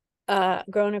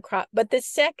growing a crop. But the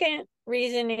second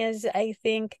reason is I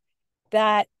think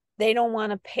that they don't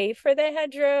want to pay for the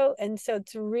hedgerow. And so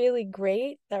it's really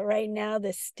great that right now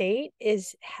the state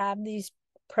have these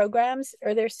programs,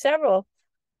 or there's several.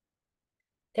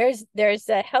 There's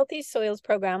the Healthy Soils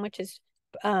program, which is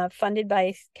funded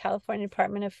by California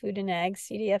Department of Food and Ag,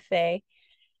 CDFA.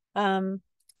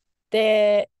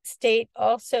 The state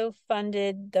also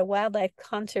funded the Wildlife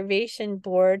Conservation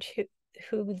Board,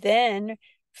 who then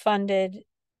funded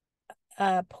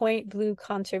Point Blue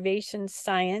Conservation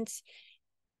Science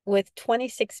with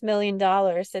 $26 million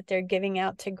that they're giving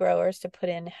out to growers to put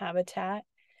in habitat.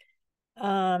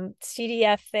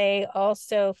 CDFA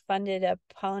also funded a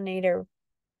pollinator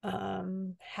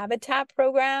habitat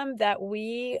program that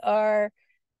we are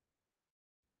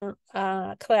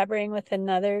collaborating with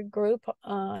another group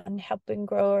on helping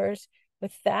growers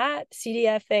with that.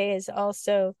 CDFA is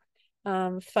also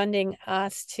funding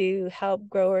us to help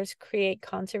growers create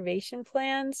conservation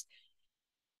plans.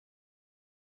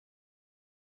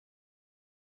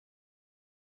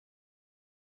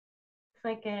 It's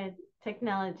like a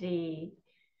technology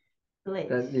glitch.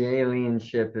 That the alien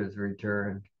ship has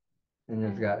returned and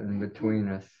has gotten between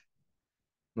us.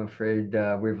 I'm afraid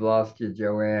we've lost you,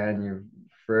 Joanne. You're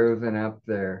frozen up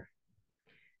there.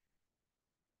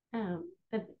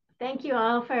 But thank you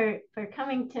all for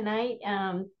coming tonight.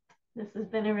 This has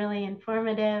been a really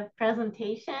informative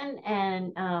presentation,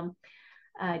 and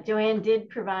Joanne did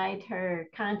provide her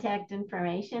contact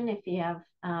information if you have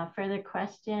further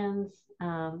questions.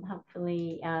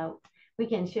 Hopefully we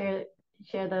can share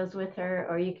those with her,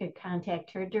 or you could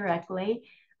contact her directly.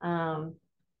 But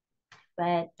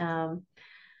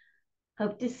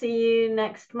hope to see you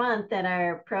next month at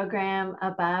our program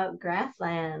about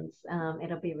grasslands.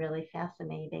 It'll be really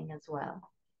fascinating as well.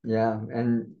 Yeah,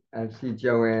 and I see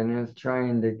Joanne is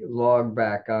trying to log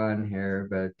back on here,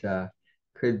 but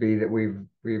could be that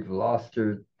we've lost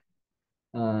her.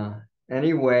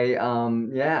 Anyway,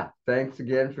 yeah, thanks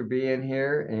again for being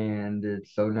here, and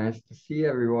it's so nice to see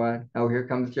everyone. Oh, here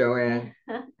comes Joanne.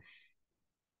 Here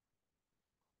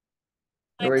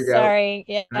I'm we go. sorry.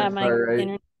 Yeah, That's all my right.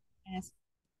 internet is.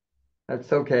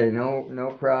 That's okay.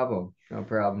 No problem. No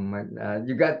problem.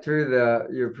 You got through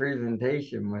your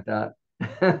presentation without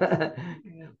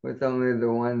with only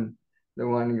the one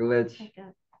glitch.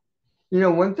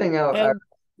 One thing I'm Oh,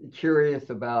 curious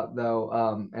about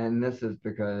though, and this is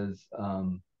because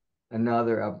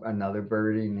another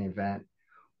birding event.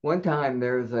 One time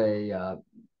there's a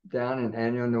down in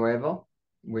Año Nuevo,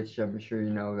 which I'm sure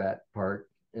you know that part.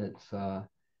 It's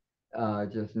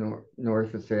just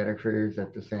north of Santa Cruz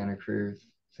at the Santa Cruz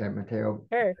San Mateo.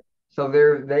 sure. So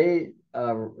they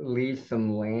lease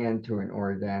some land to an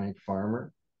organic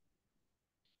farmer,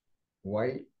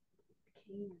 white,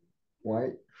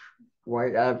 white,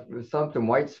 white, something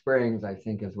White Springs, I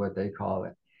think is what they call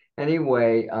it.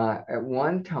 anyway, at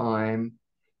one time,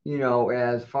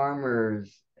 as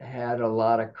farmers had a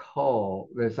lot of cull,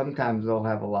 sometimes they'll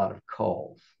have a lot of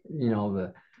culls,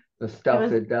 the stuff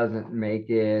that doesn't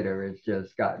make it or it's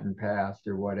just gotten past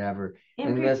or whatever.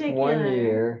 And this one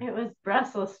year, it was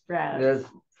Brussels sprouts. This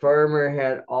farmer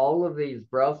had all of these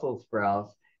Brussels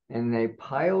sprouts and they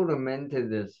piled them into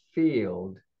this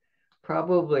field,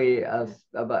 probably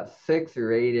about 6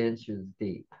 or 8 inches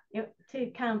deep. To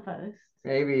compost.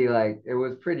 Maybe like, it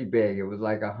was pretty big. It was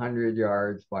like 100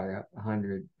 yards by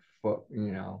 100 foot,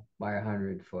 by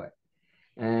 100 foot.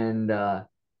 And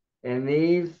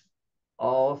these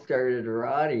all started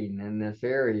rotting in this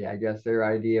area. I guess their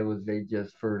idea was they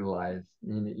just fertilize,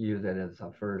 use it as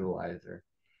a fertilizer.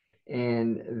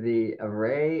 And the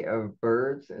array of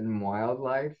birds and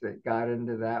wildlife that got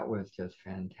into that was just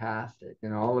fantastic.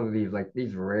 And all of these, like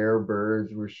these rare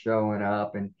birds were showing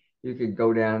up, and you could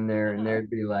go down there and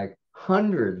there'd be like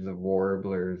hundreds of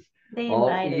warblers all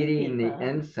eating the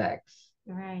insects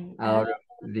out of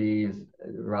these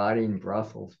rotting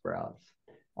Brussels sprouts.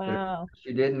 Wow. But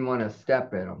you didn't want to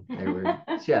step in them. They were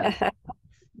just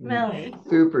smelly,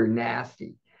 super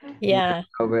nasty. Yeah.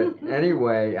 But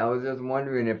anyway, I was just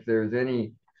wondering if there's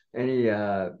been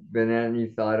any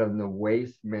thought on the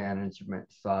waste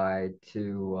management side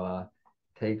to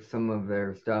take some of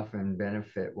their stuff and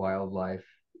benefit wildlife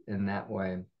in that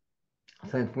way,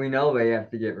 since we know they have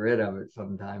to get rid of it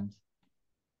sometimes.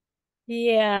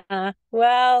 Yeah.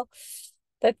 Well,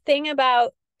 the thing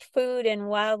about food and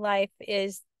wildlife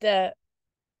is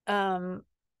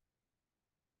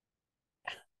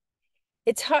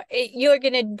it's hard. You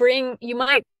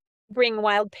might bring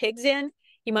wild pigs in.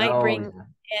 You might bring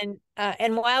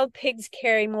and wild pigs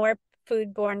carry more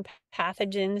foodborne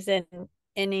pathogens than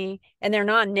and they're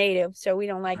non-native, so we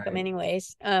don't like them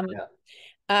anyways.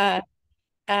 Than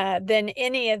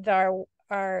any of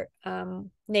our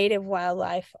native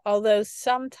wildlife. Although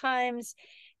sometimes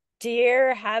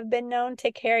deer have been known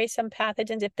to carry some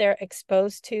pathogens if they're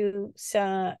exposed to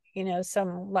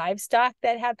some livestock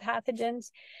that have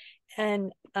pathogens.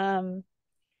 And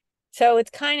so it's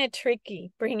kind of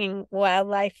tricky bringing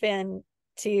wildlife in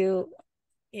to,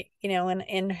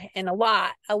 and a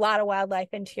lot of wildlife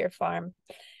into your farm.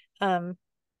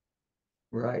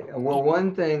 Right. Well,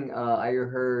 one thing I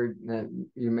heard that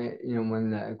when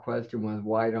the question was,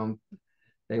 why don't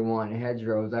they want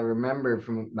hedgerows? I remember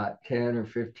from about 10 or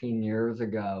 15 years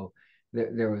ago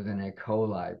that there was an E.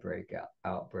 coli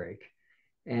outbreak.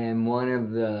 And one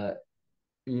of the,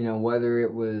 whether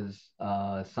it was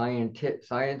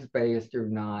science-based or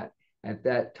not, at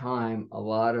that time, a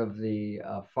lot of the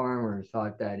farmers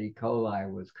thought that E. coli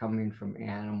was coming from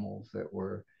animals that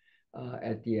were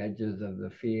at the edges of the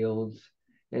fields.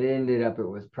 It ended up, it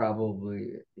was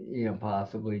probably,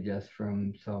 possibly just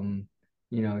from some,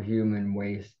 human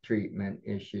waste treatment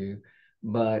issue.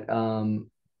 But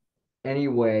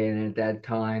anyway, and at that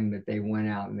time that they went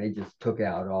out and they just took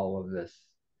out all of this,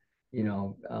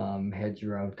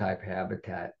 hedgerow type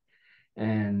habitat.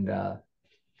 And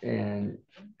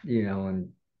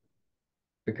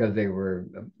because they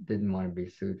didn't want to be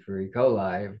sued for E.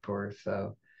 coli, of course.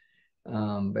 So,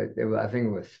 but I think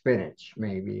it was spinach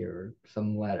maybe, or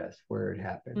some lettuce where it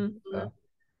happened. So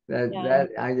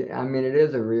I mean, it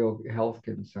is a real health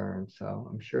concern. So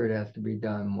I'm sure it has to be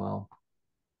done well.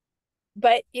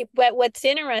 But what's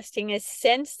interesting is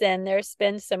since then there's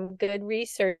been some good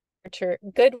research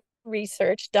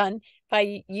done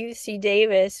by UC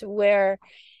Davis where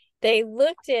they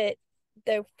looked at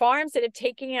the farms that have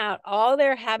taken out all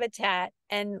their habitat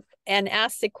and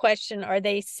asked the question, are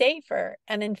they safer?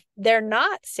 And they're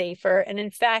not safer. And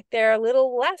in fact, they're a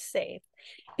little less safe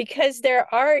because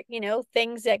there are,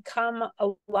 things that come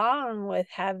along with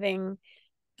having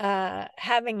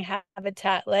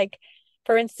habitat. Like,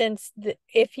 for instance,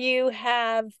 if you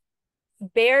have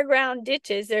bare ground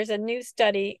ditches, there's a new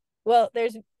study. Well,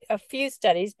 there's a few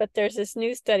studies, but there's this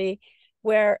new study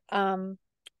where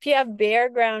if you have bare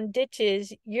ground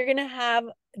ditches, you're going to have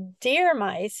deer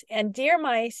mice,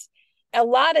 a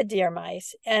lot of deer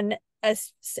mice, and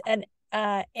an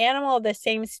animal of the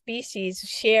same species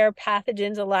share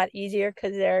pathogens a lot easier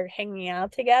because they're hanging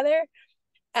out together,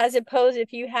 as opposed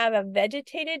if you have a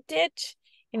vegetated ditch,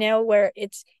 where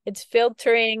it's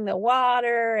filtering the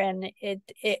water, and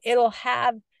it'll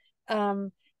have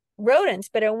rodents,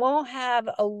 but it won't have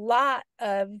a lot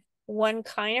of one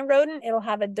kind of rodent. It'll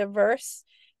have a diverse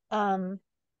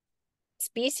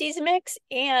species mix,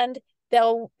 and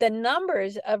the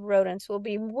numbers of rodents will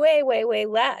be way, way, way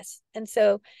less. And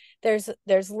so there's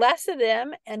less of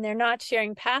them, and they're not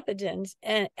sharing pathogens.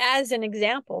 And as an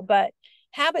example, but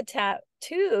habitat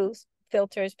too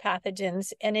filters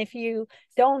pathogens. And if you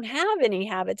don't have any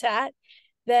habitat,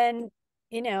 then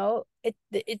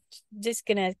it's just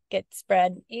gonna get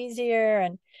spread easier.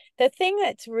 And the thing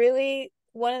that's really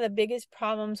one of the biggest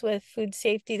problems with food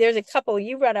safety, there's a couple.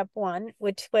 You brought up one,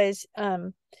 which was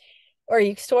or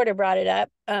you sort of brought it up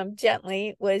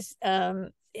gently, was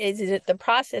is it the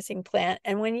processing plant.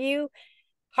 And when you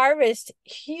harvest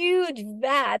huge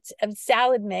vats of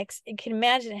salad mix, you can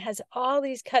imagine it has all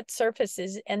these cut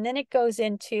surfaces, and then it goes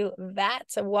into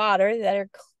vats of water that are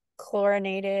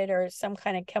chlorinated or some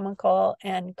kind of chemical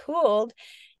and cooled.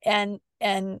 And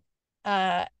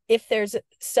if there's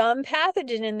some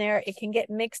pathogen in there, it can get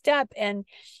mixed up. And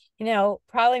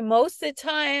probably most of the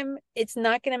time it's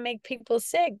not going to make people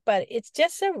sick, but it's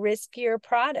just a riskier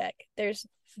product. There's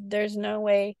no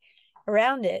way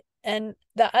around it. And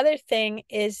the other thing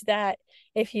is that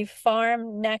if you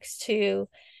farm next to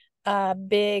a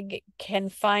big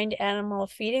confined animal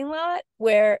feeding lot,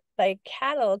 where like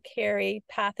cattle carry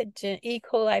pathogen, E.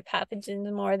 coli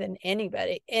pathogens more than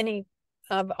any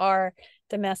of our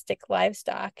domestic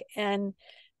livestock. And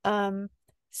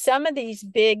some of these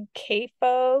big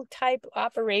CAFO type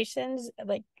operations,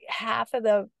 like half of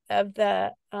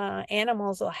the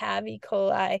animals will have E.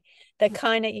 coli, the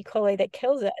kind of E. coli that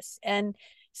kills us. And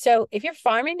so if you're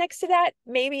farming next to that,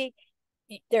 maybe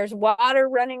there's water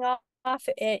running off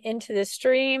into the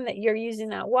stream that you're using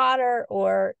that water,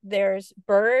 or there's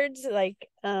birds like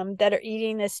that are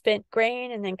eating the spent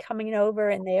grain and then coming over,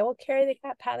 and they will carry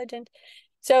the pathogen.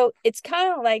 So it's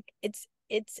kind of like it's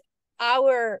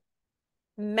our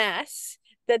mess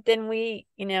that then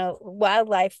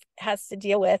wildlife has to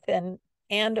deal with,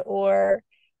 or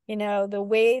the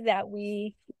way that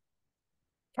we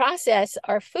process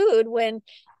our food, when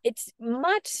it's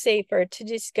much safer to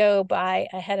just go buy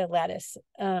a head of lettuce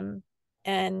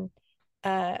and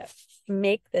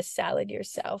make the salad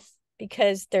yourself,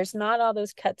 because there's not all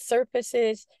those cut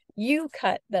surfaces. You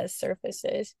cut the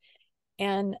surfaces,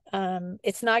 and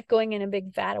it's not going in a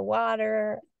big vat of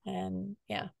water. And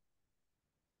yeah,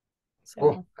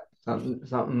 so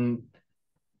something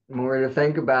more to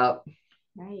think about.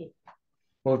 Right.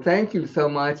 Well, thank you so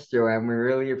much, Joanne. We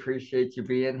really appreciate you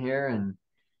being here,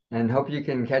 and hope you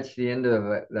can catch the end of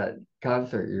that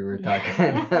concert you were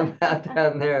talking about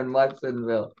down there in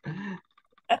Watsonville.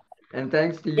 And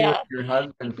thanks to you and your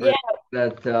husband for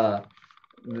that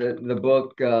the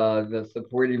book, The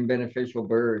Supporting Beneficial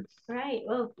Birds. Right.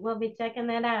 We'll be checking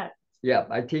that out. Yeah,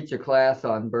 I teach a class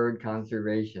on bird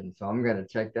conservation, so I'm going to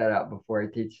check that out before I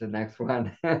teach the next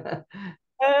one.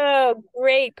 Oh,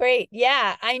 great.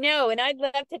 Yeah, I know. And I'd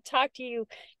love to talk to you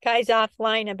guys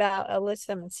offline about Alyssa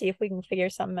and see if we can figure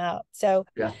something out. So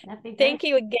yeah, thank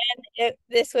you again.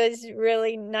 This was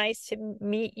really nice to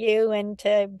meet you and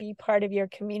to be part of your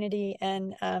community.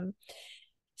 And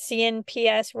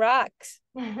CNPS rocks.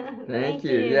 Thank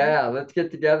you. Yeah, let's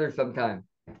get together sometime.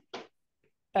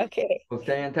 Okay. We'll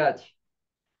stay in touch.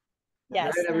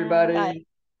 Yes. Good night, everybody. Bye.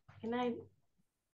 Good night.